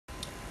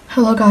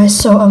Hello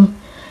guys, all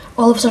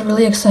of us are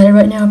really excited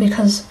right now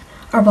because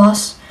our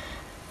boss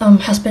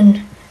has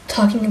been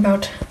talking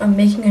about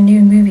making a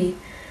new movie,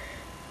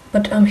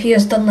 but he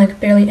has done like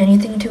barely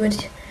anything to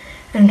it,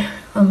 and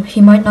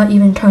he might not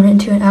even turn it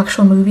into an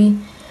actual movie,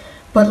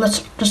 but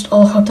let's just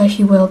all hope that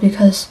he will,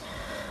 because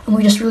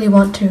we just really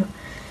want to.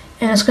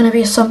 And it's gonna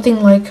be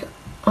something like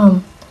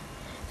a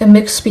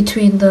mix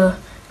between the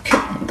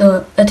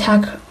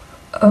attack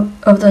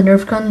of the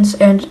Nerf guns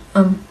and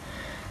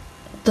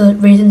the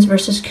Raisins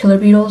versus Killer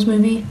Beetles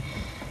movie,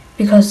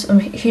 because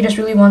he just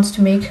really wants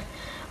to make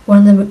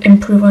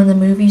improve one of the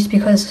movies,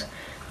 because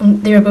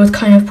they were both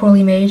kind of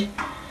poorly made.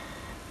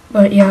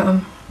 But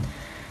yeah,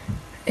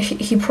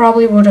 he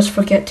probably will just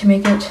forget to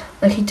make it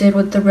like he did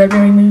with the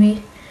Redberry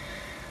movie.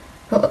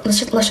 But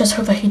let's just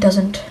hope that he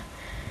doesn't,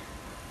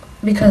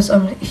 because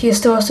he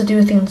still has to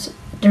do things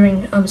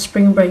during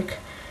spring break.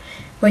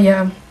 But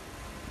yeah,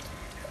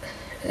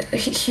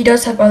 he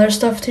does have other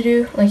stuff to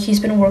do. Like,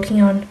 he's been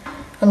working on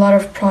a lot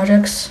of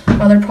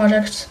other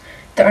projects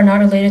that are not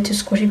related to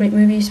Squishy Great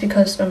movies,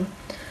 because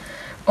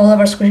all of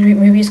our Squishy Great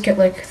movies get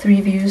like 3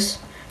 views,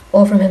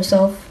 all from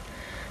himself.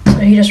 So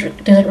he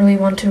just doesn't really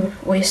want to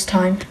waste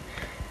time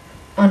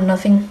on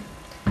nothing.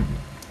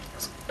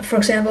 For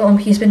example,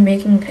 he's been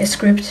making a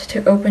script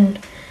to open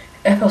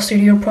FL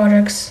Studio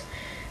projects,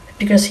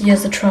 because he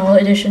has the trial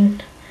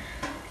edition,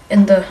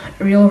 and the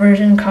real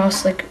version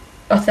costs like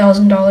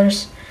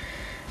 $1,000.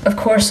 Of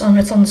course,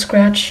 it's on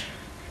Scratch,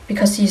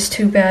 because he's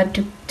too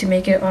bad to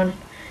make it on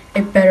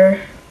a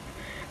better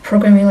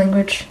programming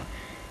language,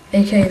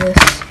 aka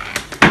this.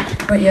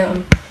 But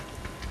yeah,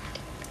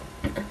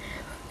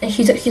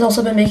 he's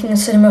also been making a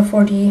Cinema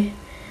 4D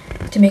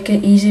to make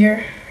it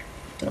easier,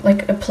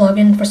 like a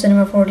plugin for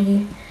Cinema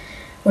 4D,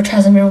 which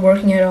hasn't been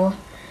working at all.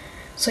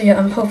 So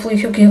yeah, hopefully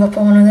he'll give up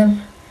on one of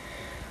them.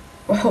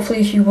 Well,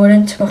 hopefully he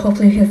wouldn't, but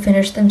hopefully he'll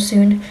finish them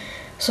soon,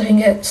 so he can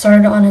get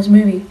started on his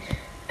movie,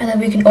 and then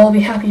we can all be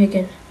happy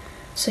again.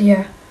 So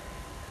yeah,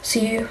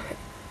 see you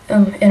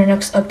in our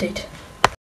next update.